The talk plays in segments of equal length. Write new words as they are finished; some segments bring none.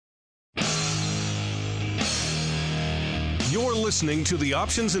You're listening to the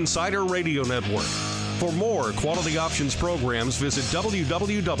Options Insider Radio Network. For more quality options programs, visit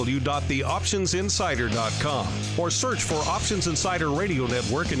www.theoptionsinsider.com or search for Options Insider Radio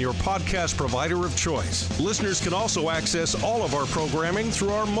Network in your podcast provider of choice. Listeners can also access all of our programming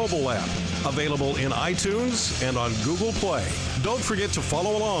through our mobile app, available in iTunes and on Google Play. Don't forget to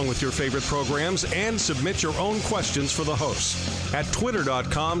follow along with your favorite programs and submit your own questions for the hosts at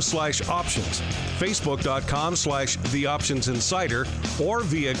twitter.com/options, facebook.com/theoptionsinsider, or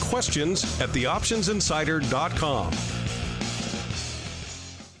via questions at theoptionsinsider.com.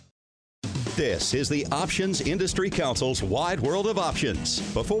 This is the Options Industry Council's Wide World of Options.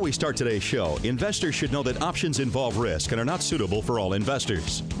 Before we start today's show, investors should know that options involve risk and are not suitable for all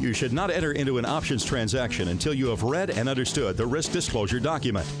investors. You should not enter into an options transaction until you have read and understood the risk disclosure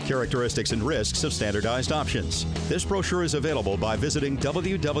document, characteristics and risks of standardized options. This brochure is available by visiting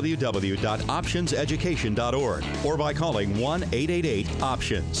www.optionseducation.org or by calling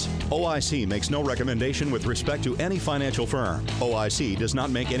 1-888-OPTIONS. OIC makes no recommendation with respect to any financial firm. OIC does not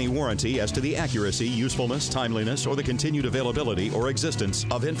make any warranty as to the accuracy, usefulness, timeliness, or the continued availability or existence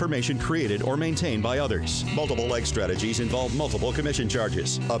of information created or maintained by others. Multiple leg strategies involve multiple commission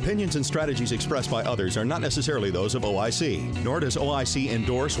charges. Opinions and strategies expressed by others are not necessarily those of OIC, nor does OIC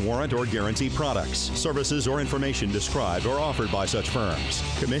endorse, warrant, or guarantee products, services, or information described or offered by such firms.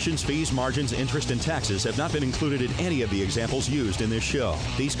 Commissions, fees, margins, interest, and taxes have not been included in any of the examples used in this show.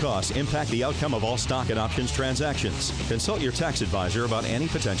 These costs impact the outcome of all stock and options transactions. Consult your tax advisor about any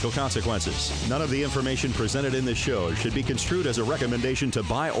potential consequences. None of the information presented in this show should be construed as a recommendation to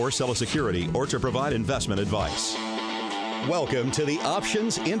buy or sell a security or to provide investment advice. Welcome to the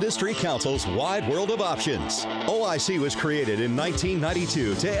Options Industry Council's Wide World of Options. OIC was created in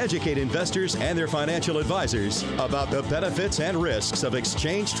 1992 to educate investors and their financial advisors about the benefits and risks of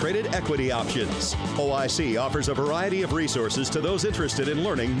exchange-traded equity options. OIC offers a variety of resources to those interested in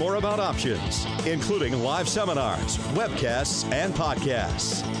learning more about options, including live seminars, webcasts, and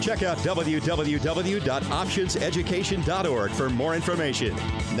podcasts. Check out www.optionseducation.org for more information.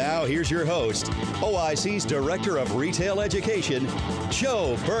 Now here's your host, OIC's Director of Retail Education,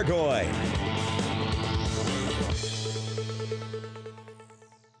 Joe Burgoyne.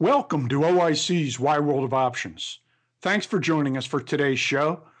 Welcome to OIC's Wide World of Options. Thanks for joining us for today's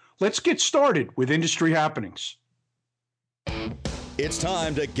show. Let's get started with industry happenings. It's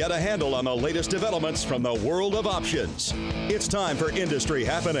time to get a handle on the latest developments from the world of options. It's time for Industry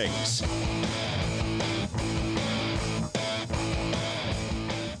Happenings.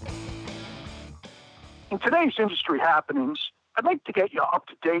 In today's industry happenings, I'd like to get you up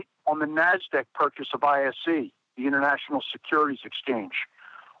to date on the NASDAQ purchase of ISE, the International Securities Exchange.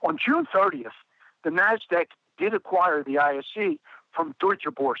 On June 30th, the NASDAQ did acquire the ISE from Deutsche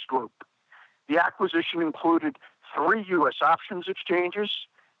Börse Group. The acquisition included 3 U.S. options exchanges,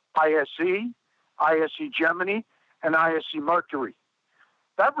 ISE, ISE Gemini, and ISE Mercury.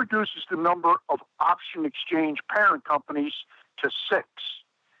 That reduces the number of option exchange parent companies to 6: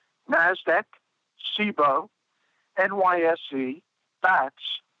 NASDAQ, CBOE, NYSE, BATS,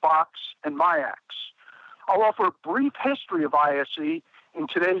 BOX, and MIAX. I'll offer a brief history of ISE in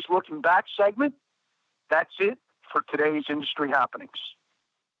today's Looking Back segment. That's it for today's industry happenings.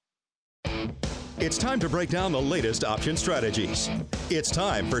 It's time to break down the latest option strategies. It's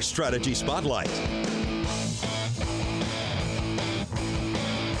time for Strategy Spotlight.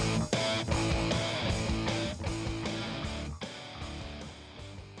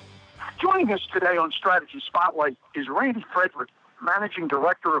 Joining us today on Strategy Spotlight is Randy Frederick, Managing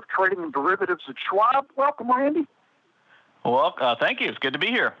Director of Trading and Derivatives at Schwab. Welcome, Randy. Well, thank you. It's good to be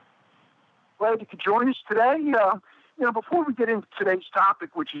here. Glad you could join us today. Before we get into today's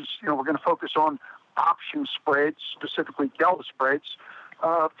topic, which is, we're going to focus on option spreads, specifically delta spreads.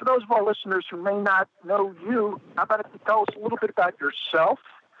 For those of our listeners who may not know you, how about if you tell us a little bit about yourself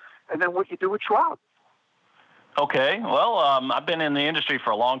and then what you do at Schwab? Okay. Well, I've been in the industry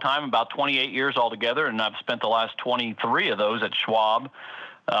for a long time, about 28 years altogether, and I've spent the last 23 of those at Schwab.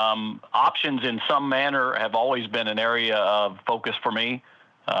 Options in some manner have always been an area of focus for me.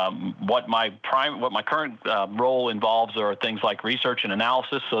 What my current role involves are things like research and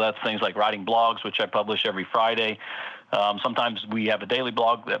analysis. So that's things like writing blogs, which I publish every Friday. Sometimes we have a daily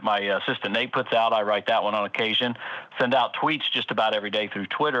blog that my assistant Nate puts out. I write that one on occasion. Send out tweets just about every day through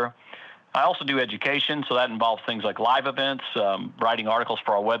Twitter. I also do education, so that involves things like live events, writing articles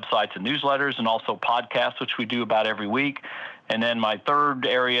for our websites and newsletters, and also podcasts, which we do about every week. And then my third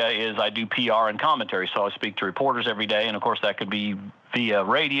area is I do PR and commentary, so I speak to reporters every day, and of course that could be via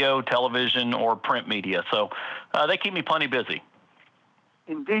radio, television, or print media. So they keep me plenty busy.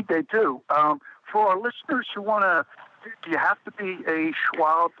 Indeed they do. For our listeners who want to do you have to be a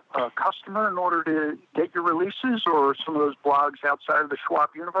Schwab customer in order to get your releases, or some of those blogs outside of the Schwab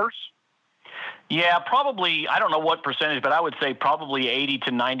universe? Yeah, probably, I don't know what percentage, but I would say probably 80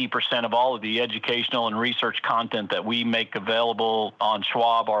 to 90% of all of the educational and research content that we make available on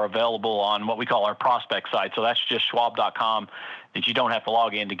Schwab are available on what we call our prospect site. So that's just schwab.com that you don't have to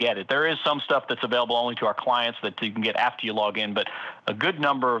log in to get it. There is some stuff that's available only to our clients that you can get after you log in, but a good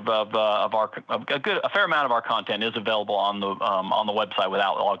number a fair amount of our content is available on the website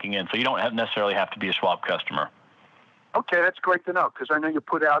without logging in. So you don't necessarily have to be a Schwab customer. Okay, that's great to know, because I know you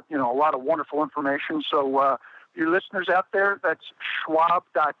put out, a lot of wonderful information. So your listeners out there, that's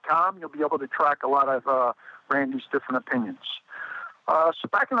schwab.com. You'll be able to track a lot of Randy's different opinions. So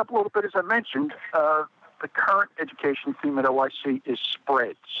backing up a little bit, as I mentioned, the current education theme at OIC is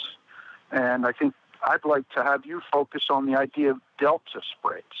spreads. And I think I'd like to have you focus on the idea of delta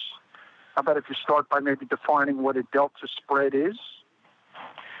spreads. How about if you start by maybe defining what a delta spread is?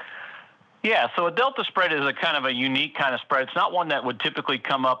 Yeah, so a delta spread is a kind of a unique kind of spread. It's not one that would typically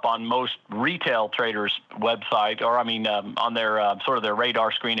come up on most retail traders' website, or on their sort of their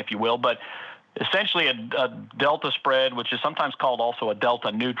radar screen, if you will. But essentially, a delta spread, which is sometimes called also a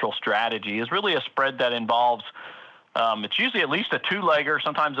delta neutral strategy, is really a spread that involves. It's usually at least a two-legger,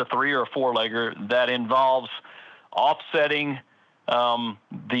 sometimes a three or a four-legger, that involves offsetting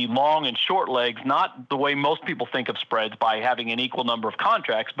the long and short legs, not the way most people think of spreads, by having an equal number of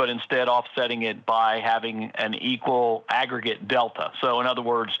contracts, but instead offsetting it by having an equal aggregate delta. So in other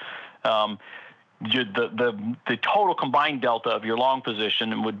words, the total combined delta of your long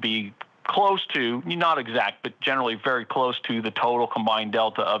position would be close to, not exact, but generally very close to the total combined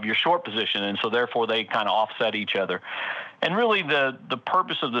delta of your short position. And so therefore they kind of offset each other. And really the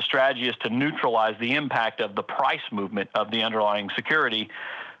purpose of the strategy is to neutralize the impact of the price movement of the underlying security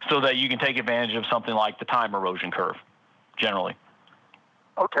so that you can take advantage of something like the time erosion curve, generally.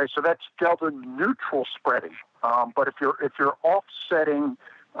 Okay, so that's delta neutral spreading. But if you're offsetting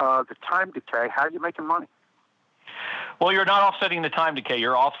the time decay, how are you making money? Well, you're not offsetting the time decay.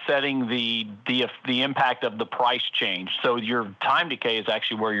 You're offsetting the impact of the price change. So your time decay is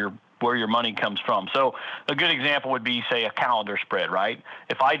actually where your money comes from. So a good example would be, say, a calendar spread, right?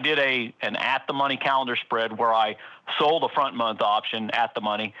 If I did an at-the-money calendar spread where I sold a front-month option at the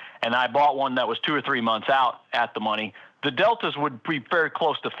money and I bought one that was 2 or 3 months out at the money, the deltas would be very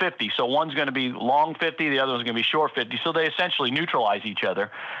close to 50. So one's going to be long 50, the other one's going to be short 50. So they essentially neutralize each other.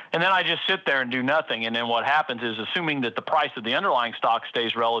 And then I just sit there and do nothing. And then what happens is, assuming that the price of the underlying stock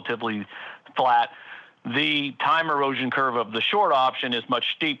stays relatively flat, the time erosion curve of the short option is much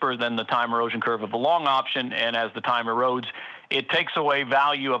steeper than the time erosion curve of the long option. And as the time erodes, it takes away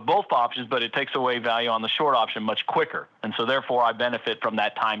value of both options, but it takes away value on the short option much quicker. And so therefore I benefit from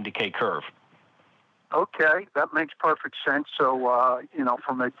that time decay curve. Okay, that makes perfect sense. So,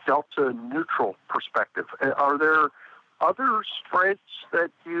 from a delta neutral perspective, are there other spreads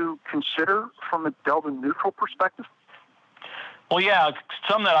that you consider from a delta neutral perspective? Well, yeah,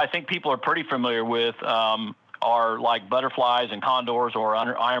 some that I think people are pretty familiar with are like butterflies and condors, or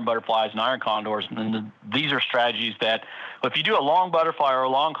iron butterflies and iron condors. And these are strategies that, if you do a long butterfly or a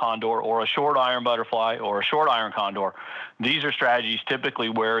long condor, or a short iron butterfly or a short iron condor, these are strategies typically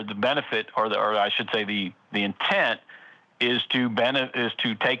where the benefit, or I should say the intent, is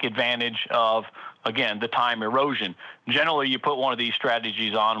to take advantage of, again, the time erosion. Generally, you put one of these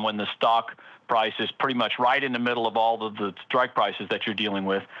strategies on when the stock price is pretty much right in the middle of all of the strike prices that you're dealing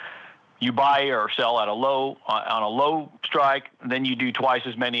with. You buy or sell at on a low strike, then you do twice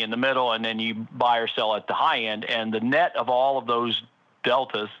as many in the middle, and then you buy or sell at the high end, and the net of all of those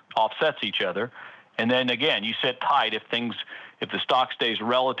deltas offsets each other. And then again, you sit tight. If the stock stays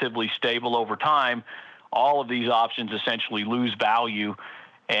relatively stable over time, all of these options essentially lose value.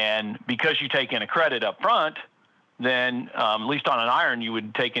 And because you take in a credit up front, then at least on an iron, you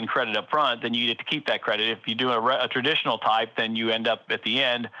would take in credit up front, then you get to keep that credit. If you do a traditional type, then you end up at the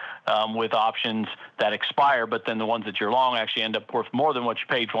end with options that expire, but then the ones that you're long actually end up worth more than what you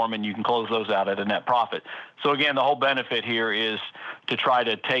paid for them, and you can close those out at a net profit. So again, the whole benefit here is to try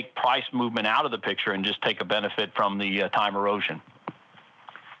to take price movement out of the picture and just take a benefit from the time erosion.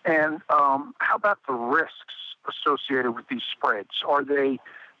 And how about the risks associated with these spreads? Are they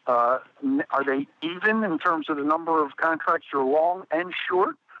even in terms of the number of contracts you're long and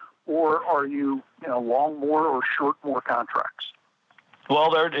short, or are you long more or short more contracts?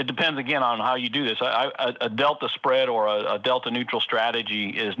 Well, it depends again on how you do this. A delta spread or a delta neutral strategy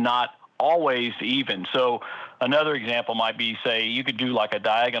is not always even. So another example might be, say, you could do like a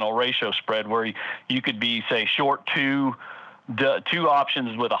diagonal ratio spread where you could be, say, short 2, two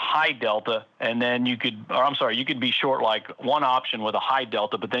options with a high delta, and then you could be short like one option with a high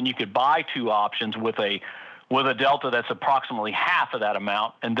delta, but then you could buy two options with a delta that's approximately half of that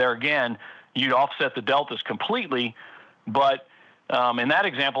amount, and there again, you'd offset the deltas completely, but in that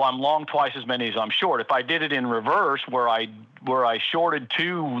example, I'm long twice as many as I'm short. If I did it in reverse, where I shorted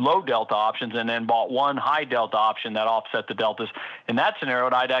two low delta options and then bought one high delta option that offset the deltas, in that scenario,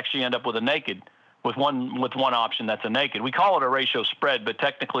 I'd actually end up with a naked, with one option that's a naked. We call it a ratio spread, but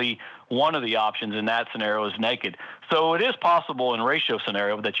technically one of the options in that scenario is naked. So it is possible in a ratio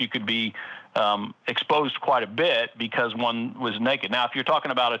scenario that you could be exposed quite a bit because one was naked. Now, if you're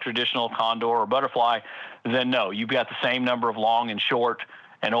talking about a traditional condor or butterfly, then no, you've got the same number of long and short,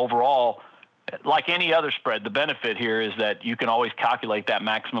 and overall, like any other spread, the benefit here is that you can always calculate that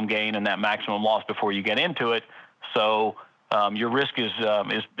maximum gain and that maximum loss before you get into it. So your risk is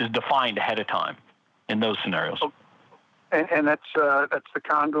defined ahead of time in those scenarios. And that's the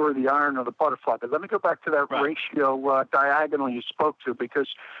condor, the iron, or the butterfly. But let me go back to that ratio diagonal you spoke to, because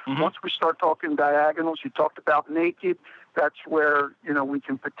once we start talking diagonals, you talked about naked. That's where we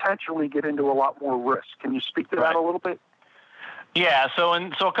can potentially get into a lot more risk. Can you speak to that a little bit? Yeah, so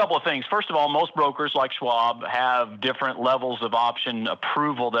a couple of things. First of all, most brokers like Schwab have different levels of option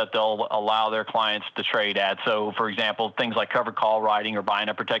approval that they'll allow their clients to trade at. So, for example, things like covered call writing or buying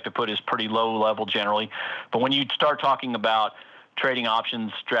a protected put is pretty low level generally. But when you start talking about trading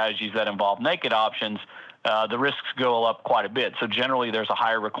options strategies that involve naked options, the risks go up quite a bit. So generally, there's a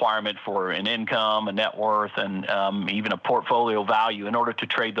higher requirement for an income, a net worth, and even a portfolio value in order to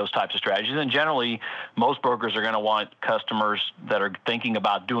trade those types of strategies. And generally, most brokers are going to want customers that are thinking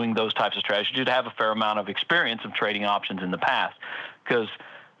about doing those types of strategies to have a fair amount of experience of trading options in the past. Because,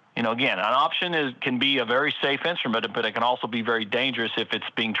 again, an option can be a very safe instrument, but it can also be very dangerous if it's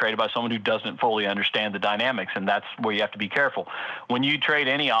being traded by someone who doesn't fully understand the dynamics, and that's where you have to be careful. When you trade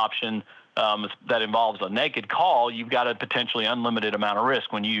any option that involves a naked call, you've got a potentially unlimited amount of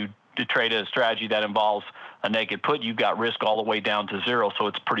risk. When you trade a strategy that involves a naked put, you've got risk all the way down to zero, so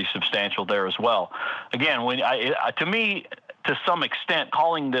it's pretty substantial there as well. Again, to me, to some extent,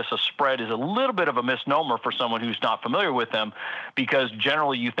 calling this a spread is a little bit of a misnomer for someone who's not familiar with them, because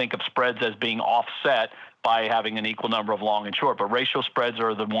generally you think of spreads as being offset by having an equal number of long and short, but ratio spreads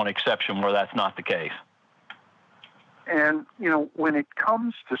are the one exception where that's not the case. And, when it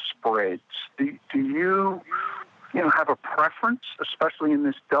comes to spreads, do you, have a preference, especially in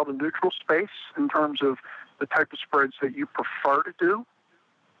this delta neutral space, in terms of the type of spreads that you prefer to do?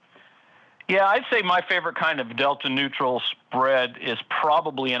 Yeah, I'd say my favorite kind of delta neutral spread is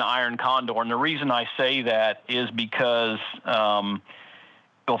probably an iron condor. And the reason I say that is because,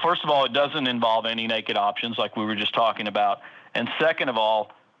 first of all, it doesn't involve any naked options like we were just talking about. And second of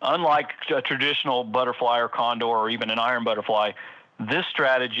all, unlike a traditional butterfly or condor or even an iron butterfly, this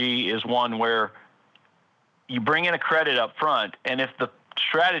strategy is one where you bring in a credit up front, and if the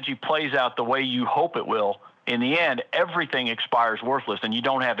strategy plays out the way you hope it will, in the end, everything expires worthless, and you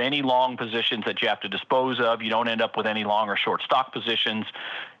don't have any long positions that you have to dispose of. You don't end up with any long or short stock positions,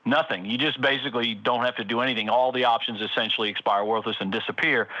 nothing. You just basically don't have to do anything. All the options essentially expire worthless and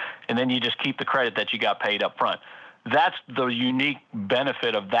disappear, and then you just keep the credit that you got paid up front. That's the unique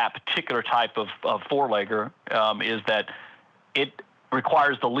benefit of that particular type of four-legger, is that it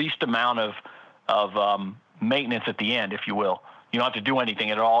requires the least amount of maintenance at the end, if you will. You don't have to do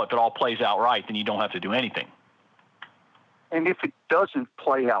anything at all. If it all plays out right, then you don't have to do anything. And if it doesn't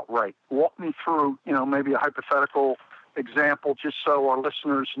play out right, walk me through, maybe a hypothetical example, just so our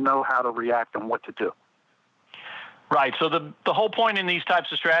listeners know how to react and what to do. Right. So the whole point in these types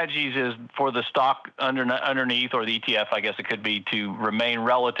of strategies is for the stock underneath, or the ETF, I guess it could be, to remain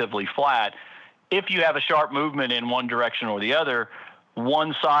relatively flat. If you have a sharp movement in one direction or the other,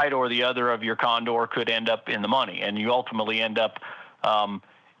 one side or the other of your condor could end up in the money, and you ultimately end up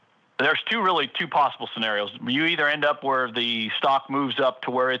there's two possible scenarios. You either end up where the stock moves up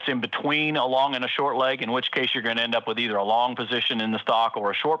to where it's in between a long and a short leg, in which case you're going to end up with either a long position in the stock or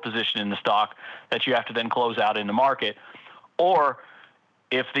a short position in the stock that you have to then close out in the market. Or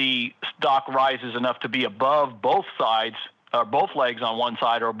if the stock rises enough to be above both sides, or both legs on one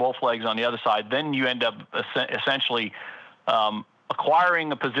side or both legs on the other side, then you end up essentially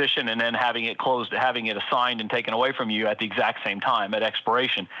acquiring a position and then having it closed, having it assigned and taken away from you at the exact same time at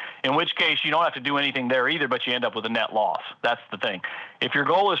expiration, in which case you don't have to do anything there either, but you end up with a net loss. That's the thing. If your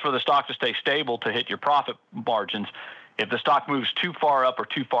goal is for the stock to stay stable to hit your profit margins, if the stock moves too far up or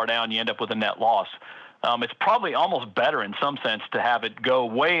too far down, you end up with a net loss. It's probably almost better in some sense to have it go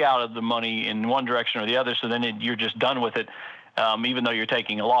way out of the money in one direction or the other, so then you're just done with it, even though you're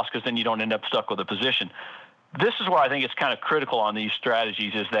taking a loss, because then you don't end up stuck with a position. this is where I think it's kind of critical on these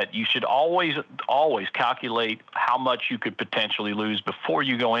strategies, is that you should always calculate how much you could potentially lose before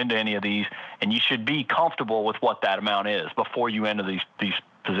you go into any of these, and you should be comfortable with what that amount is before you enter these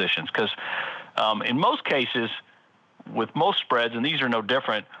positions. Because in most cases, with most spreads, and these are no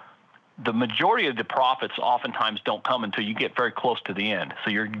different, the majority of the profits oftentimes don't come until you get very close to the end.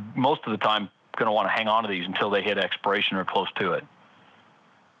 So you're most of the time going to want to hang on to these until they hit expiration or close to it.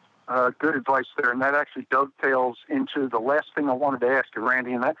 Good advice there, and that actually dovetails into the last thing I wanted to ask you,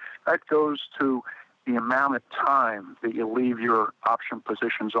 Randy, and that goes to the amount of time that you leave your option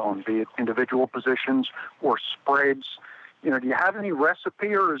positions on, be it individual positions or spreads. Do you have any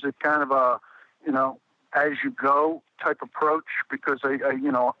recipe, or is it kind of a, as you go type approach? Because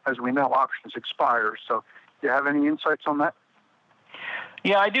as we know, options expire. So, do you have any insights on that?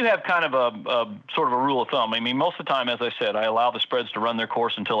 Yeah, I do have kind of a sort of a rule of thumb. I mean, most of the time, as I said, I allow the spreads to run their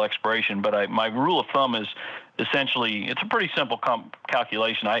course until expiration. But my rule of thumb is essentially, it's a pretty simple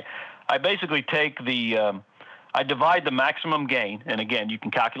calculation. I basically take I divide the maximum gain, and again, you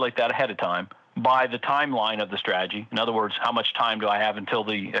can calculate that ahead of time, by the timeline of the strategy. In other words, how much time do I have until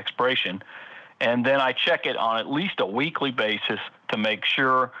the expiration? And then I check it on at least a weekly basis to make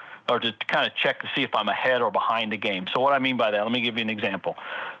sure, or to kind of check to see if I'm ahead or behind the game. So what I mean by that, let me give you an example.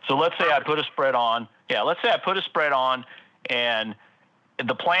 So let's say I put a spread on. Yeah, let's say I put a spread on, and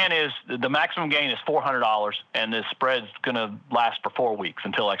the plan is the maximum gain is $400, and the spread's going to last for 4 weeks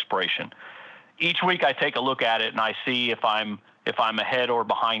until expiration. Each week I take a look at it, and I see if I'm ahead or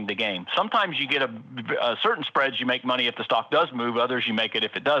behind the game. Sometimes you get a certain spreads, you make money if the stock does move. Others, you make it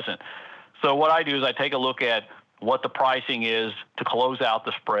if it doesn't. So what I do is I take a look at what the pricing is to close out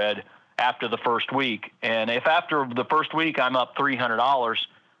the spread after the first week. And if after the first week I'm up $300,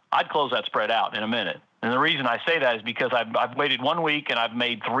 I'd close that spread out in a minute. And the reason I say that is because I've waited 1 week and I've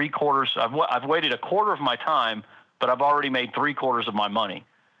made I've waited a quarter of my time, but I've already made 3/4 of my money.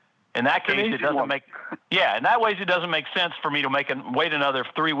 In that case, it doesn't make in that way it doesn't make sense for me to wait another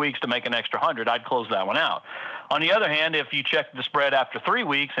 3 weeks to make an extra 100. I'd close that one out. On the other hand, if you check the spread after 3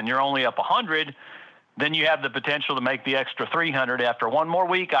 weeks and you're only up 100, then you have the potential to make the extra 300 after 1 more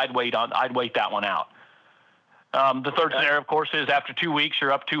week. I'd wait that one out. The third scenario, of course, is after 2 weeks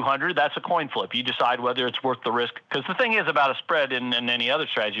you're up 200. That's a coin flip. You decide whether it's worth the risk. Because the thing is about a spread and any other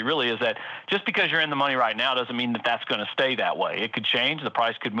strategy really is that just because you're in the money right now doesn't mean that that's going to stay that way. It could change. The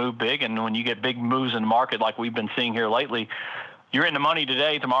price could move big. And when you get big moves in the market like we've been seeing here lately, you're in the money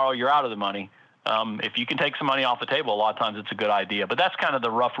today. Tomorrow you're out of the money. If you can take some money off the table, a lot of times it's a good idea. But that's kind of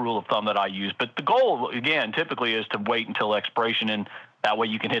the rough rule of thumb that I use. But the goal, again, typically is to wait until expiration, and that way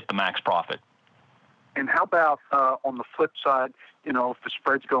you can hit the max profit. And how about on the flip side, if the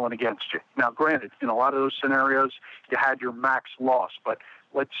spread's going against you? Now, granted, in a lot of those scenarios, you had your max loss. But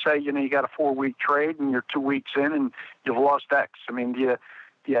let's say, you got a 4-week trade and you're 2 weeks in and you've lost X. I mean, do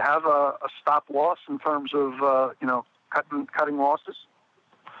you have a stop loss in terms of, cutting losses?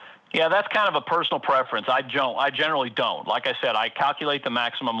 Yeah, that's kind of a personal preference. I generally don't. Like I said, I calculate the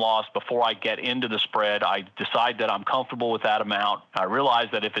maximum loss before I get into the spread. I decide that I'm comfortable with that amount. I realize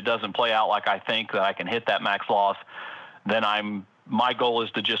that if it doesn't play out like I think that I can hit that max loss, then my goal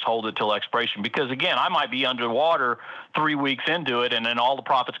is to just hold it till expiration. Because again, I might be underwater 3 weeks into it, and then all the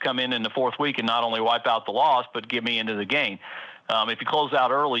profits come in the 4th week and not only wipe out the loss, but get me into the gain. If you close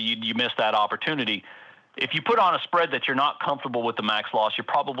out early, you miss that opportunity. If you put on a spread that you're not comfortable with the max loss, you're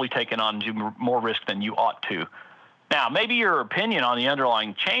probably taking on more risk than you ought to. Now, maybe your opinion on the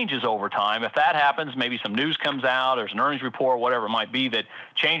underlying changes over time. If that happens, maybe some news comes out, there's an earnings report, whatever it might be, that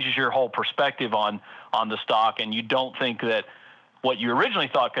changes your whole perspective on the stock, and you don't think that what you originally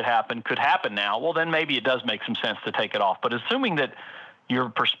thought could happen now, well, then maybe it does make some sense to take it off. But assuming that your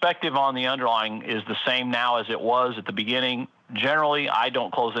perspective on the underlying is the same now as it was at the beginning, generally, I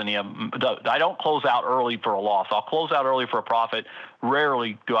don't close out early for a loss. I'll close out early for a profit.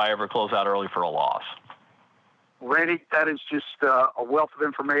 Rarely do I ever close out early for a loss. Randy, that is just a wealth of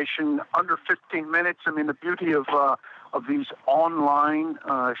information. Under 15 minutes. I mean, the beauty of these online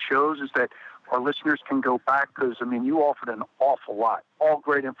shows is that our listeners can go back because, you offered an awful lot. All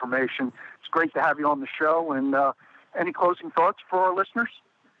great information. It's great to have you on the show. And any closing thoughts for our listeners?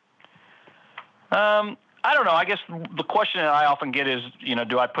 I don't know. I guess the question that I often get is,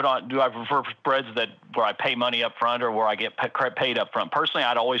 do I prefer spreads where I pay money up front or where I get paid up front? Personally,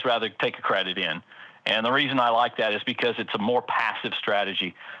 I'd always rather take a credit in. And the reason I like that is because it's a more passive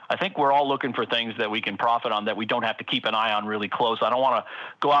strategy. I think we're all looking for things that we can profit on that we don't have to keep an eye on really close. I don't want to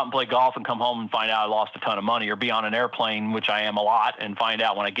go out and play golf and come home and find out I lost a ton of money, or be on an airplane, which I am a lot, and find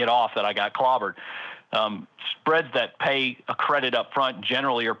out when I get off that I got clobbered. Spreads that pay a credit up front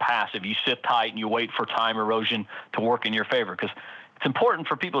generally are passive. You sit tight and you wait for time erosion to work in your favor, because it's important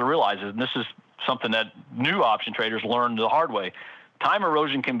for people to realize, and this is something that new option traders learned the hard way. Time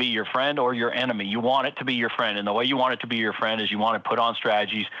erosion can be your friend or your enemy. You want it to be your friend, and the way you want it to be your friend is you want to put on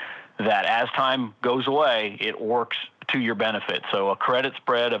strategies that as time goes away, it works to your benefit. So a credit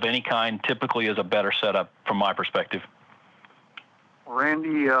spread of any kind typically is a better setup from my perspective.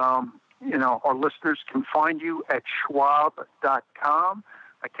 Randy, our listeners can find you at schwab.com.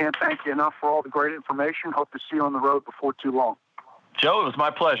 I can't thank you enough for all the great information. Hope to see you on the road before too long. Joe, it was my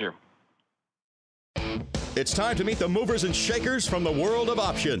pleasure. It's time to meet the movers and shakers from the world of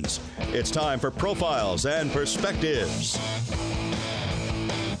options. It's time for Profiles and Perspectives.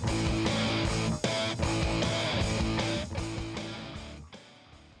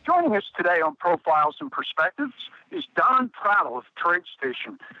 Joining us today on Profiles and Perspectives is Don Prattle of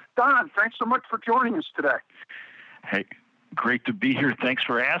TradeStation. Don, thanks so much for joining us today. Hey, great to be here. Thanks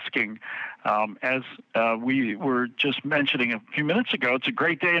for asking. As we were just mentioning a few minutes ago, it's a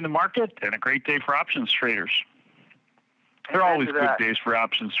great day in the market and a great day for options traders. They're always good days for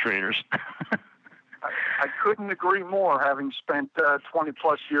options traders. I couldn't agree more, having spent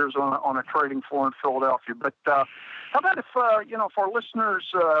 20-plus years on a trading floor in Philadelphia. But how about if our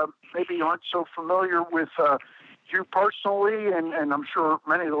listeners maybe aren't so familiar with you personally, and I'm sure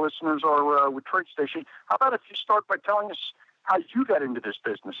many of the listeners are with TradeStation, how about if you start by telling us how you got into this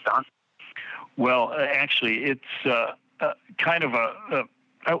business, Don? Well, actually, it's kind of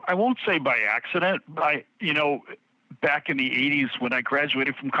I won't say by accident. Back in the 80s when I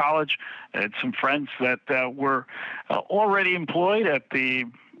graduated from college, I had some friends that were already employed at the,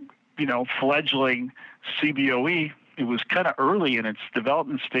 fledgling CBOE. It was kind of early in its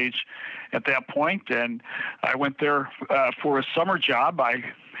development stage at that point, and I went there for a summer job. I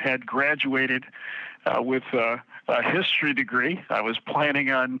had graduated with a history degree. I was planning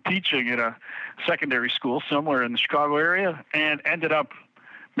on teaching at a secondary school somewhere in the Chicago area, and ended up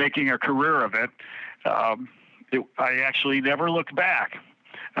making a career of it. I actually never looked back.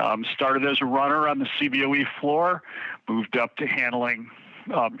 Started as a runner on the CBOE floor, moved up to handling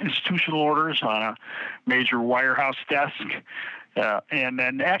institutional orders on a major wirehouse desk, and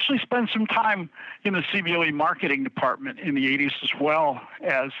then actually spent some time in the CBOE marketing department in the 80s as well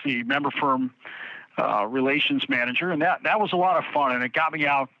as the member firm relations manager. And that was a lot of fun, and it got me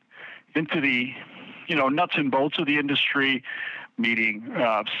out into the nuts and bolts of the industry, meeting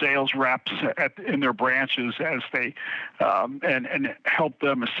sales reps in their branches as they and helped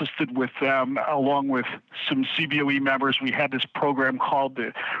them, assisted with them, along with some CBOE members. We had this program called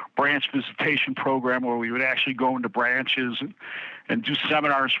the Branch Visitation Program, where we would actually go into branches and do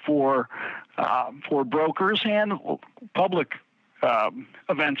seminars for brokers and public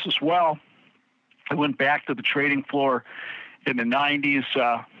events as well. I went back to the trading floor in the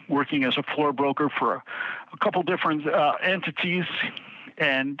 90s, working as a floor broker for a couple different entities,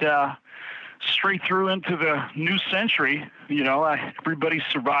 and straight through into the new century. Everybody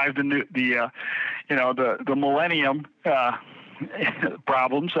survived the millennium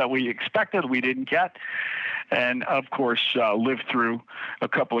problems that we expected we didn't get, and of course lived through a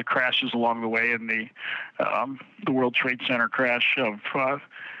couple of crashes along the way in the World Trade Center crash of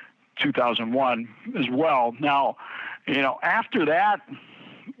 2001 as well. Now, after that,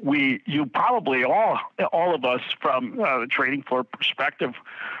 you probably all of us from the trading floor perspective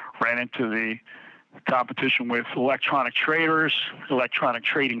ran into the competition with electronic traders, electronic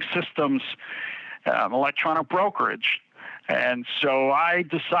trading systems, electronic brokerage. And so I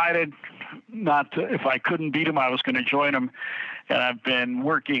decided if I couldn't beat them, I was going to join them. And I've been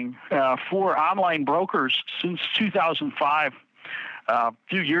working for online brokers since 2005. A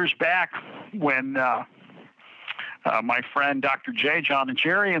few years back when my friend Dr. J, John and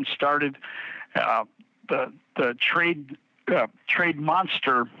Jerry, and started the Trade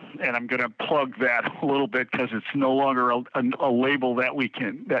Monster, and I'm going to plug that a little bit because it's no longer a label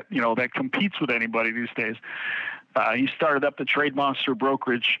that competes with anybody these days. He started up the Trade Monster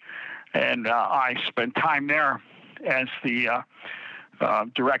brokerage, and I spent time there as the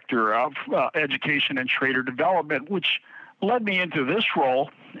director of education and trader development, which led me into this role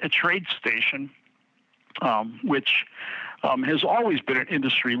at TradeStation, which has always been an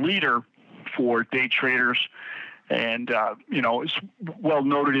industry leader for day traders, and is well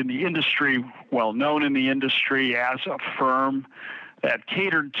noted in the industry, well known in the industry as a firm that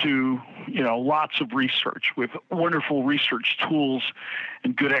catered to lots of research with wonderful research tools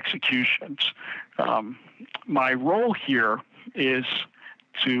and good executions. My role here is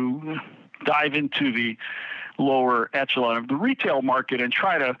to dive into the lower echelon of the retail market and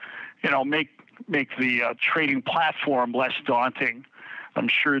try to make make the trading platform less daunting. I'm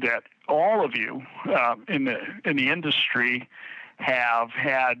sure that all of you in the industry have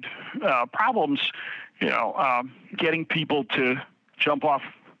had problems, getting people to jump off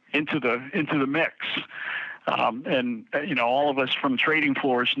into the mix. All of us from trading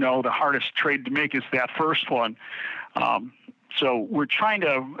floors know the hardest trade to make is that first one. So we're trying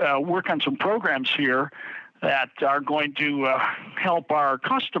to work on some programs here that are going to help our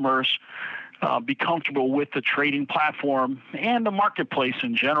customers be comfortable with the trading platform and the marketplace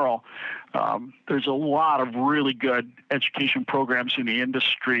in general. There's a lot of really good education programs in the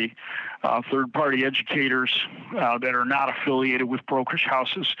industry. Third-party educators that are not affiliated with brokerage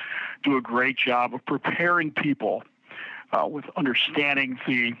houses do a great job of preparing people with understanding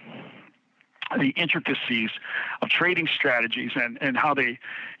the intricacies of trading strategies and how they,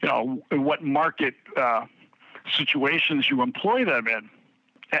 what market situations you employ them in.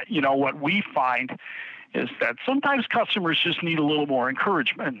 What we find is that sometimes customers just need a little more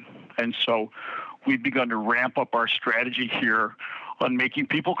encouragement. And so we've begun to ramp up our strategy here on making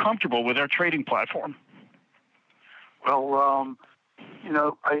people comfortable with our trading platform. Well,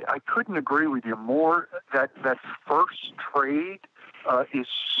 I couldn't agree with you more. That first trade is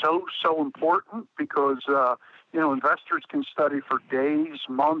so important because, investors can study for days,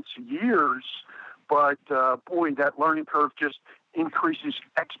 months, years, but boy, that learning curve just increases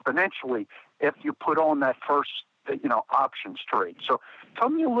exponentially if you put on that first, options trade. So tell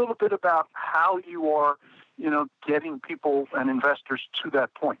me a little bit about how you are, getting people and investors to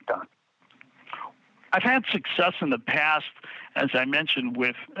that point, Don. I've had success in the past, as I mentioned,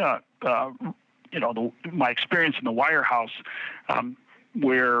 with my experience in the wirehouse,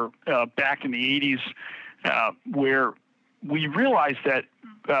 where back in the 80s, where we realized that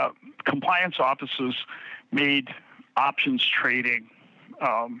compliance offices made options trading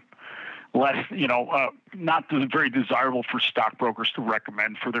less, not very desirable for stockbrokers to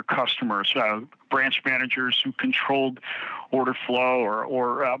recommend for their customers. Branch managers who controlled order flow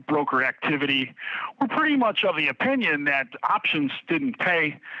or broker activity were pretty much of the opinion that options didn't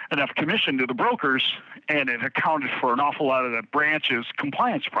pay enough commission to the brokers, and it accounted for an awful lot of the branch's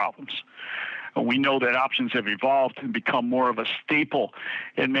compliance problems. We know that options have evolved and become more of a staple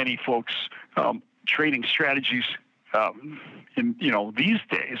in many folks' trading strategies in these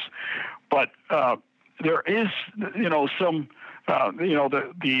days. But there is some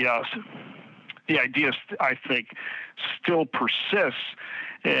the idea, I think, still persists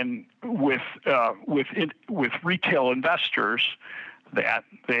with retail investors that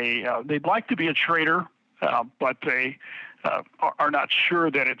they'd like to be a trader, but they are not sure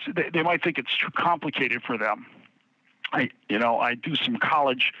that they might think it's too complicated for them. I do some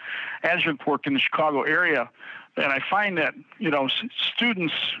college adjunct work in the Chicago area, and I find that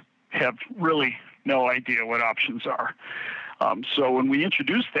students have really no idea what options are. So when we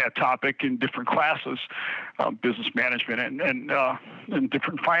introduce that topic in different classes, business management and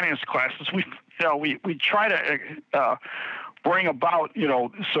different finance classes, we try to bring about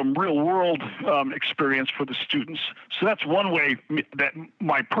some real world experience for the students. So that's one way that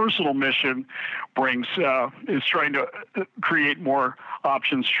my personal mission brings is trying to create more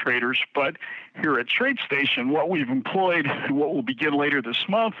options traders. But here at TradeStation, what we've employed and what will begin later this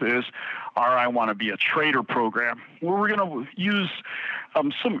month is our I Want to Be a Trader program, where we're going to use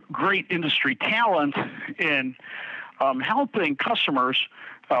some great industry talent in helping customers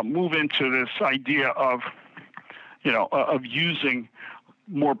move into this idea of using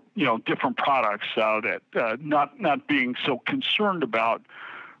more, different products, that not being so concerned about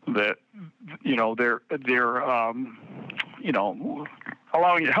that,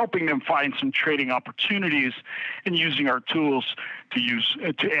 helping them find some trading opportunities and using our tools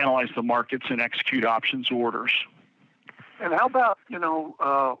to analyze the markets and execute options orders. And how about,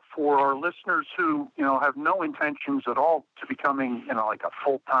 for our listeners who, have no intentions at all to becoming, like a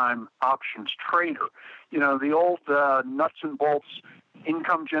full-time options trader, the old nuts and bolts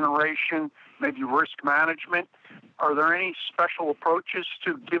income generation, maybe risk management, are there any special approaches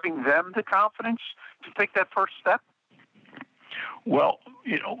to giving them the confidence to take that first step? Well,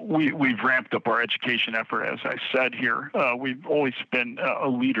 we've ramped up our education effort, as I said here. We've always been a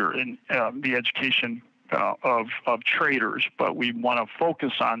leader in the education of traders, but we want to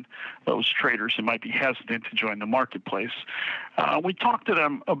focus on those traders that might be hesitant to join the marketplace. We talked to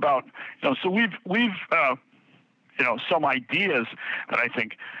them about, so we've some ideas that I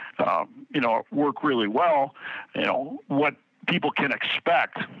think, work really well, what people can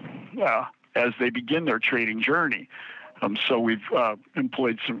expect as they begin their trading journey. So we've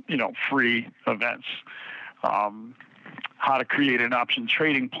employed some, free events, how to create an option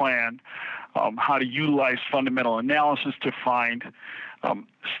trading plan, how to utilize fundamental analysis to find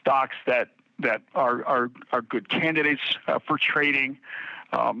stocks that are good candidates for trading.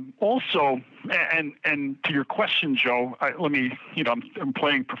 Also, and to your question, Joe, I'm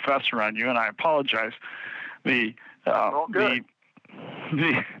playing professor on you, and I apologize.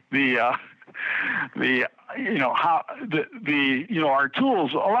 Our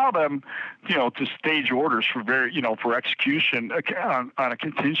tools allow them, to stage orders for execution on a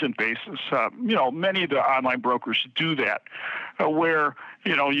contingent basis. Many of the online brokers do that, where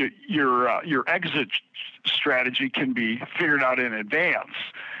your exit strategy can be figured out in advance.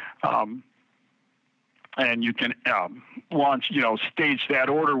 And you can stage that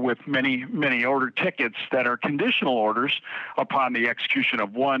order with many order tickets that are conditional orders upon the execution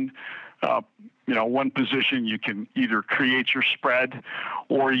of one position. You can either create your spread,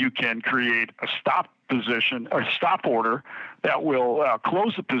 or you can create a stop position, a stop order that will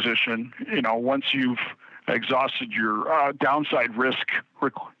close the position. Once you've exhausted your downside risk,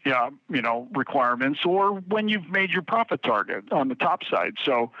 requirements, or when you've made your profit target on the top side.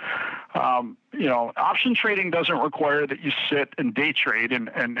 So, option trading doesn't require that you sit and day trade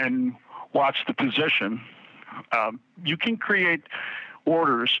and watch the position. You can create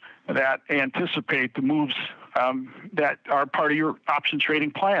orders that anticipate the moves that are part of your option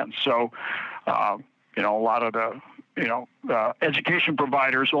trading plan. So, a lot of the education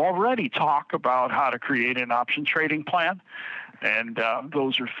providers already talk about how to create an option trading plan, and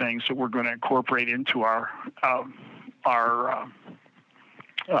those are things that we're going to incorporate into our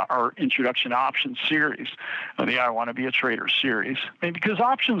introduction to options series, the I Want to Be a Trader series. Because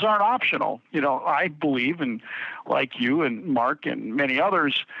options aren't optional. I believe, and like you and Mark and many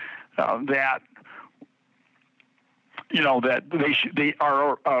others, that they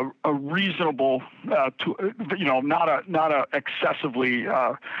are a reasonable, not a excessively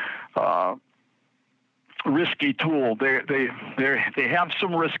risky tool. They have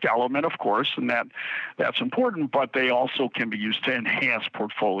some risk element, of course, and that's important, but they also can be used to enhance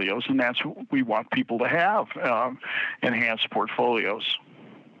portfolios, and that's what we want people to have, enhanced portfolios.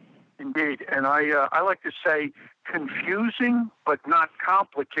 Indeed, and I like to say confusing but not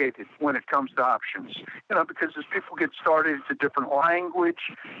complicated when it comes to options. Because as people get started, it's a different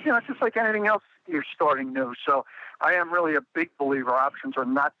language. It's just like anything else you're starting new. So I am really a big believer options are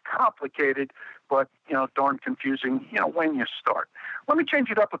not complicated, but darn confusing. When you start. Let me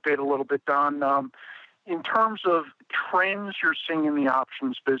change it up a bit, a little bit, Don. In terms of trends you're seeing in the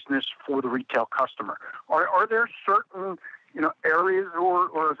options business for the retail customer, are there certain areas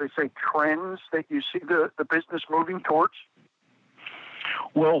or as they say, trends that you see the business moving towards?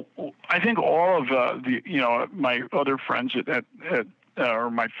 Well, I think all of my other friends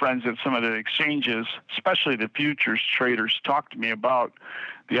or my friends at some of the exchanges, especially the futures traders, talk to me about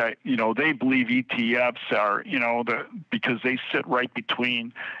they believe ETFs are, because they sit right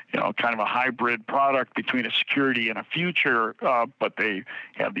between, kind of a hybrid product between a security and a future, but they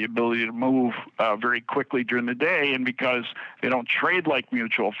have the ability to move very quickly during the day. And because they don't trade like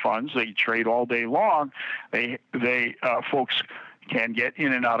mutual funds, they trade all day long. Folks can get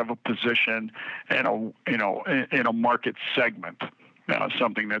in and out of a position in a market segment.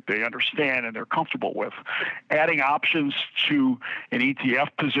 Something that they understand and they're comfortable with. Adding options to an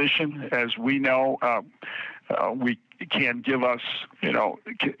ETF position, as we know, we can give us,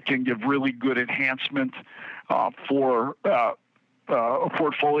 can give really good enhancement for a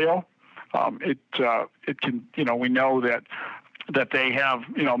portfolio. It can, we know that they have,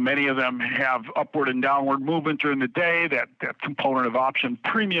 many of them have upward and downward movement during the day, that component of option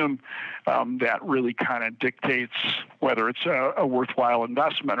premium that really kind of dictates whether it's a worthwhile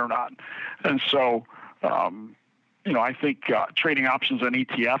investment or not. And so, I think trading options on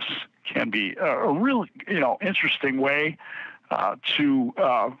ETFs can be a really, interesting way to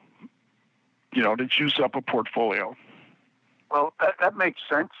juice up a portfolio. Well, that makes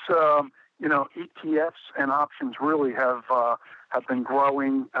sense. ETFs and options really have been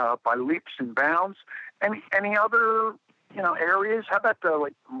growing by leaps and bounds. Any other areas? How about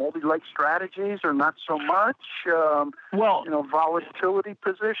like multi-leg strategies, or not so much? Volatility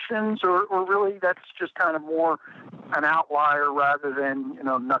positions, or really that's just kind of more an outlier rather than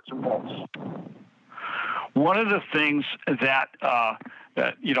nuts and bolts. One of the things that I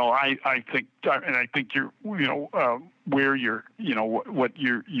think, and I think you're where you're what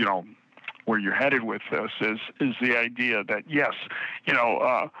you're where you're headed with this is the idea that yes,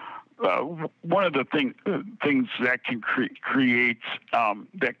 one of the things that can create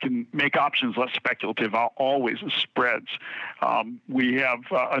that can make options less speculative always is spreads. We have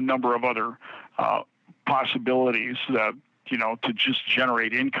a number of other possibilities to just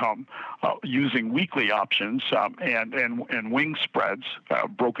generate income using weekly options and wing spreads,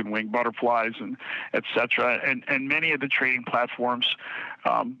 broken wing butterflies, and et cetera. And many of the trading platforms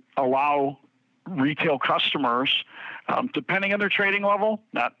allow retail customers, depending on their trading level,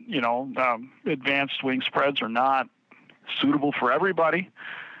 not advanced wing spreads are not suitable for everybody.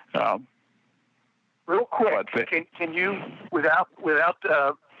 Real quick, can you, without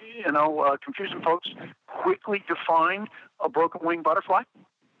confusing folks, quickly define a broken wing butterfly?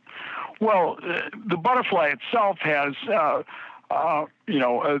 Well, the butterfly itself has, the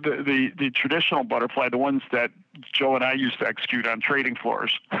traditional butterfly, the ones that Joe and I used to execute on trading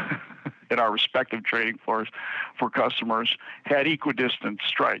floors at our respective trading floors for customers, had equidistant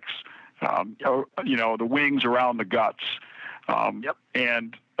strikes. The wings around the guts. And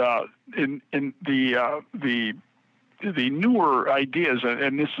in the newer ideas,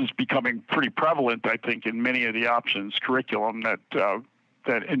 and this is becoming pretty prevalent, I think, in many of the options curriculum that the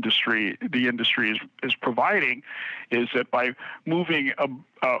industry is providing, is that by moving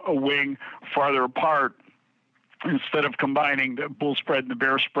a wing farther apart, instead of combining the bull spread and the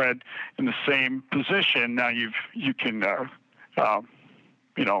bear spread in the same position, now you can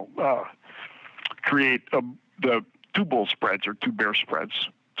create the two bull spreads or two bear spreads.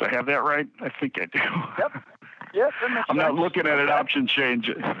 Do I have that right? I think I do. Yep. Yes, I'm not looking at an option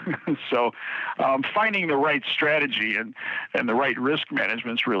change. So finding the right strategy and the right risk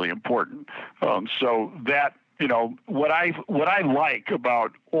management is really important. So that, what I like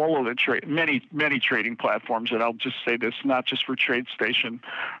about all of the many trading platforms, and I'll just say this, not just for TradeStation,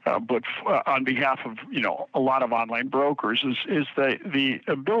 but on behalf of a lot of online brokers, is the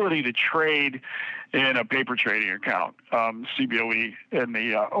ability to trade in a paper trading account. CBOE and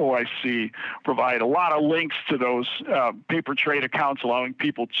the OIC provide a lot of links to those paper trade accounts, allowing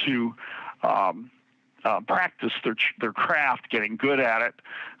people to practice their craft, getting good at it,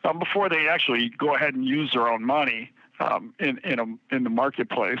 before they actually go ahead and use their own money in the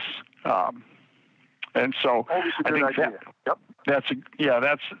marketplace. And so I think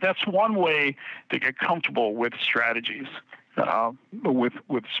that's one way to get comfortable with strategies. So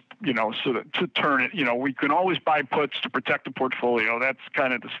that to turn it, we can always buy puts to protect the portfolio. That's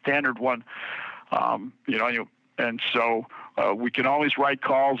kind of the standard one, and so we can always write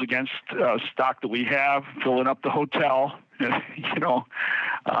calls against stock that we have, filling up the hotel. I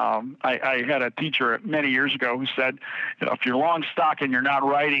had a teacher many years ago who said, if you're long stock and you're not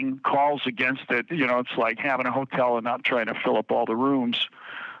writing calls against it, it's like having a hotel and not trying to fill up all the rooms.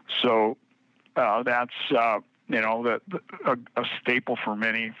 So that's a staple for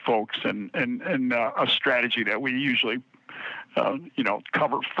many folks, and a strategy that we usually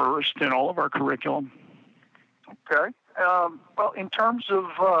cover first in all of our curriculum. Okay. Well, in terms of,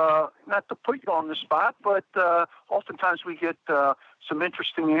 not to put you on the spot, but oftentimes we get some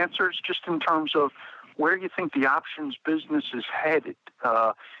interesting answers just in terms of where you think the options business is headed.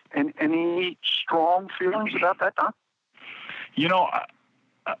 And any strong feelings about that, Don?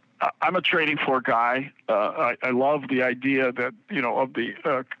 I'm a trading floor guy. I love the idea that, of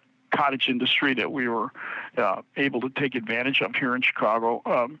the cottage industry that we were able to take advantage of here in Chicago.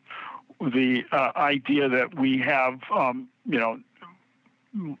 The idea that we have, I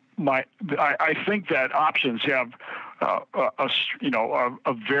think that options have a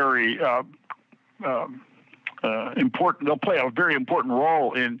very important. They'll play a very important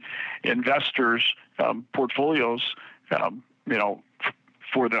role in investors' portfolios,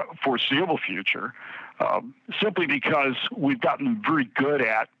 for the foreseeable future. Simply because we've gotten very good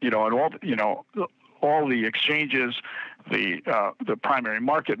at, and all the exchanges, the primary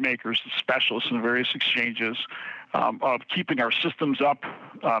market makers, the specialists in the various exchanges, of keeping our systems up,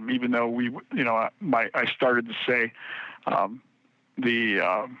 even though I started to say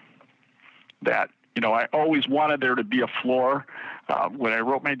that I always wanted there to be a floor. When I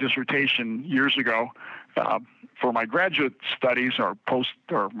wrote my dissertation years ago for my graduate studies or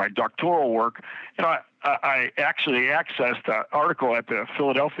my doctoral work, I actually accessed an article at the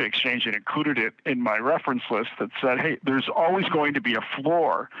Philadelphia Exchange and included it in my reference list that said, hey, there's always going to be a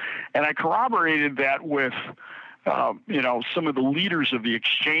floor. And I corroborated that with, some of the leaders of the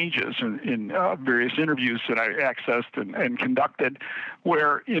exchanges in various interviews that I accessed and conducted,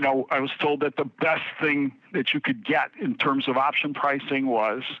 where, I was told that the best thing that you could get in terms of option pricing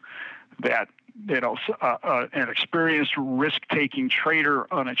was that, an experienced risk-taking trader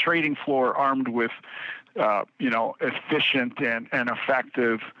on a trading floor armed with, efficient and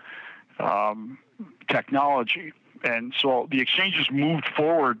effective technology. And so the exchanges moved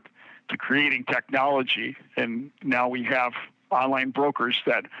forward to creating technology, and now we have online brokers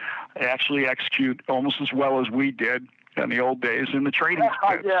that actually execute almost as well as we did in the old days in the trading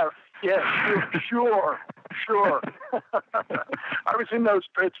pits. Yeah, sure. I was in those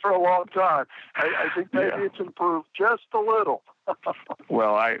pits for a long time. I think maybe it's improved just a little.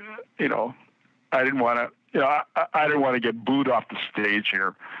 Well, I didn't want to, I didn't want to get booed off the stage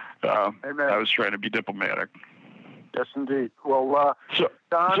here. I was trying to be diplomatic. Yes, indeed. Well,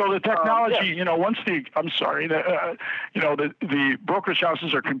 Don, so the technology, once the brokerage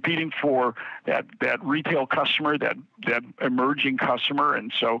houses are competing for that retail customer, that emerging customer,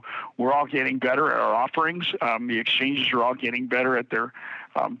 and so we're all getting better at our offerings. The exchanges are all getting better at their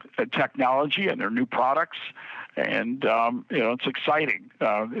at technology and their new products, and it's exciting.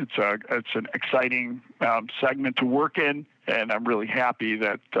 It's an exciting segment to work in, and I'm really happy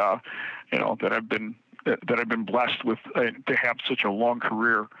that that I've been blessed with to have such a long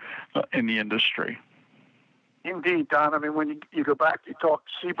career in the industry. Indeed, Don. I mean, when you go back, you talk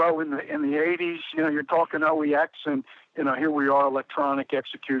SIBO in the 80s. You're talking OEX, and here we are, electronic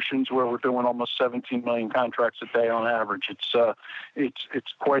executions, where we're doing almost 17 million contracts a day on average.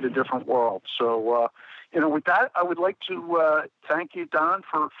 It's quite a different world. So, with that, I would like to thank you, Don,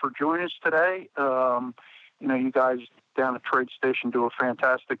 for joining us today. You guys down at Trade Station do a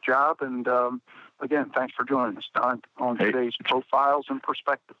fantastic job, and again, thanks for joining us, Don, on today's Profiles and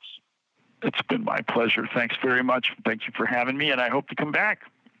Perspectives. It's been my pleasure. Thanks very much. Thank you for having me, and I hope to come back.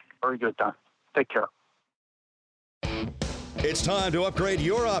 Very good, Don. Take care. It's time to upgrade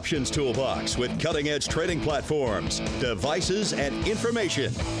your options toolbox with cutting-edge trading platforms, devices, and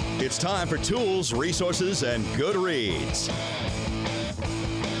information. It's time for tools, resources, and good reads.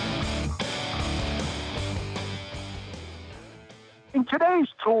 In today's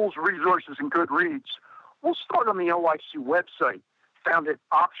Tools, Resources, and Good Reads, we'll start on the OIC website, found at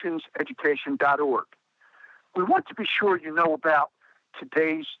optionseducation.org. We want to be sure you know about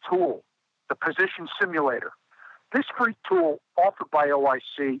today's tool, the Position Simulator. This free tool offered by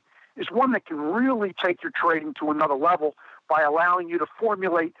OIC is one that can really take your trading to another level by allowing you to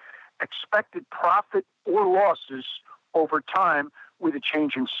formulate expected profit or losses over time with a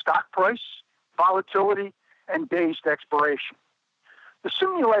change in stock price, volatility, and days to expiration. The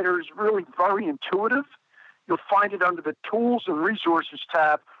simulator is really very intuitive. You'll find it under the Tools and Resources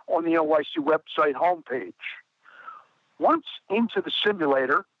tab on the OIC website homepage. Once into the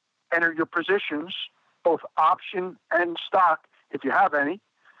simulator, enter your positions, both option and stock, if you have any,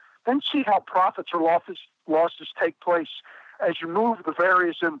 then see how profits or losses take place as you move the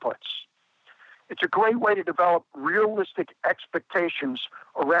various inputs. It's a great way to develop realistic expectations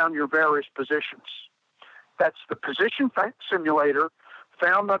around your various positions. That's the Position Simulator,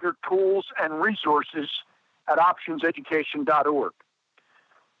 found under Tools and Resources at optionseducation.org.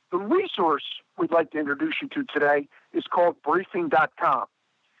 The resource we'd like to introduce you to today is called briefing.com.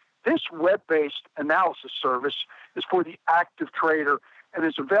 This web-based analysis service is for the active trader and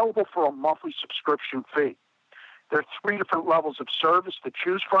is available for a monthly subscription fee. There are 3 different levels of service to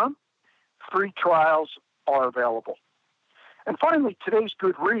choose from. Free trials are available. And finally, today's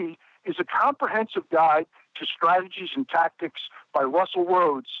good read is a comprehensive guide to strategies and tactics by Russell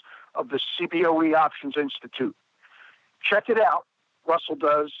Rhodes of the CBOE Options Institute. Check it out. Russell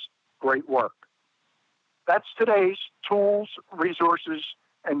does great work. That's today's Tools, Resources,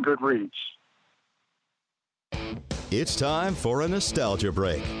 and Good Reads. It's time for a nostalgia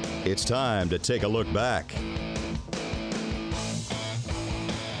break. It's time to take a look back.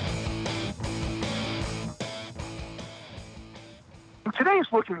 In today's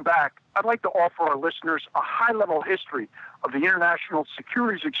Looking Back, I'd like to offer our listeners a high-level history of the International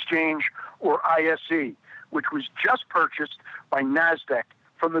Securities Exchange, or ISE, which was just purchased by NASDAQ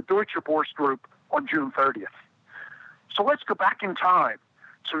from the Deutsche Börse Group on June 30th. So let's go back in time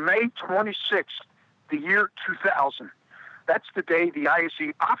to May 26th, the year 2000. That's the day the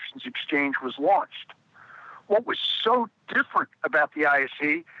ISE Options Exchange was launched. What was so different about the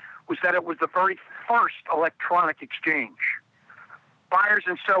ISE was that it was the very first electronic exchange. Buyers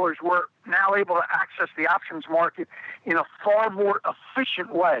and sellers were now able to access the options market in a far more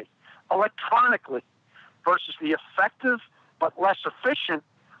efficient way, electronically, versus the effective but less efficient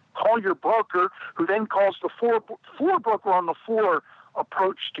call your broker, who then calls the floor broker on the floor,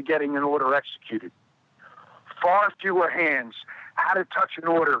 approach to getting an order executed. Far fewer hands had to touch an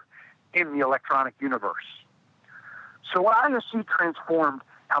order in the electronic universe. So ISE transformed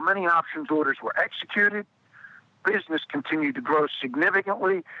how many options orders were executed. Business continued to grow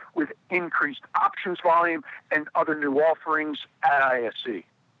significantly with increased options volume and other new offerings at ISE.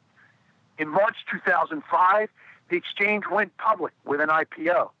 In March 2005, the exchange went public with an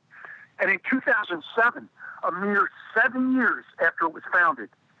IPO. And in 2007, a mere 7 years after it was founded,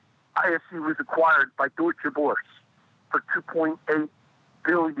 ISE was acquired by Deutsche Börse. for $2.8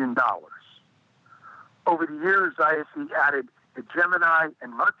 billion. Over the years, ISE added the Gemini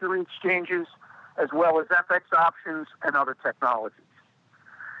and Mercury exchanges, as well as FX options and other technologies.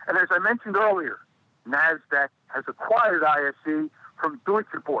 And as I mentioned earlier, NASDAQ has acquired ISE from Deutsche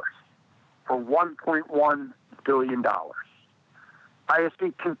Börse for $1.1 billion.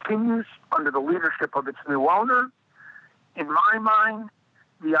 ISE continues under the leadership of its new owner. In my mind,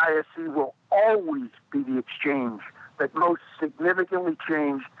 the ISE will always be the exchange that most significantly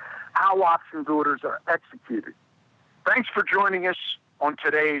changed how options orders are executed. Thanks for joining us on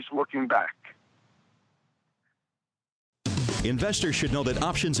today's Looking Back. Investors should know that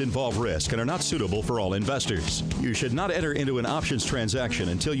options involve risk and are not suitable for all investors. You should not enter into an options transaction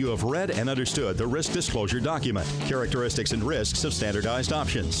until you have read and understood the risk disclosure document, characteristics and risks of standardized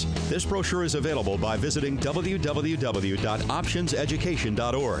options. This brochure is available by visiting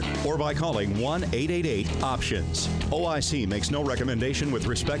www.optionseducation.org or by calling 1-888-OPTIONS. OIC makes no recommendation with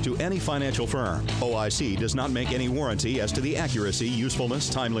respect to any financial firm. OIC does not make any warranty as to the accuracy, usefulness,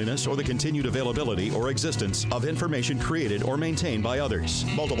 timeliness, or the continued availability or existence of information created or maintained by others.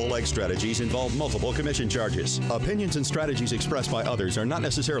 Multiple leg strategies involve multiple commission charges. Opinions and strategies expressed by others are not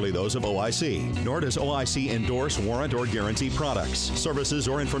necessarily those of OIC, nor does OIC endorse, warrant, or guarantee products, services,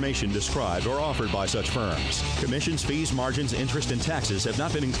 or information described or offered by such firms. Commissions, fees, margins, interest, and taxes have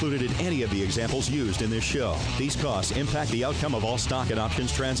not been included in any of the examples used in this show. These costs impact the outcome of all stock and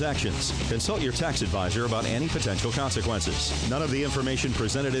options transactions. Consult your tax advisor about any potential consequences. None of the information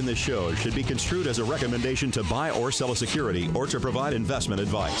presented in this show should be construed as a recommendation to buy or sell a security or to provide investment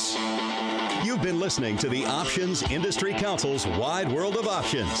advice. You've been listening to the Options Industry Council's Wide World of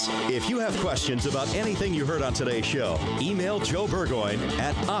Options. If you have questions about anything you heard on today's show, email Joe Burgoyne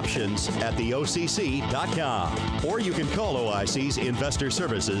at options@theocc.com. Or you can call OIC's Investor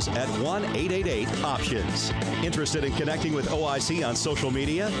Services at 1-888-OPTIONS. Interested in connecting with OIC on social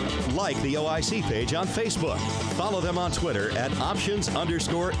media? Like the OIC page on Facebook. Follow them on Twitter at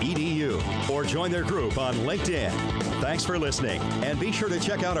options_edu. Or join their group on LinkedIn. Thanks for listening, and be sure to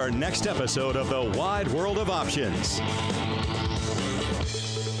check out our next episode of the Wide World of Options.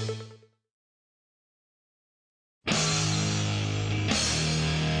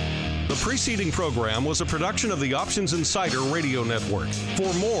 The preceding program was a production of the Options Insider Radio Network.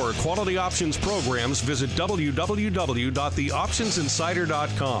 For more quality options programs, visit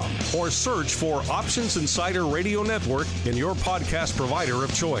www.theoptionsinsider.com or search for Options Insider Radio Network in your podcast provider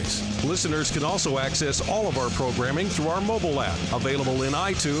of choice. Listeners can also access all of our programming through our mobile app, available in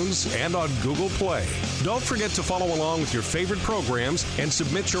iTunes and on Google Play. Don't forget to follow along with your favorite programs and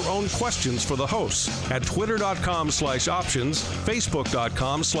submit your own questions for the hosts at twitter.com/options,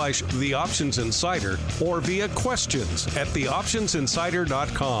 facebook.com/The Options Insider, or via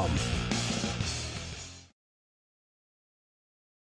questions@theoptionsinsider.com.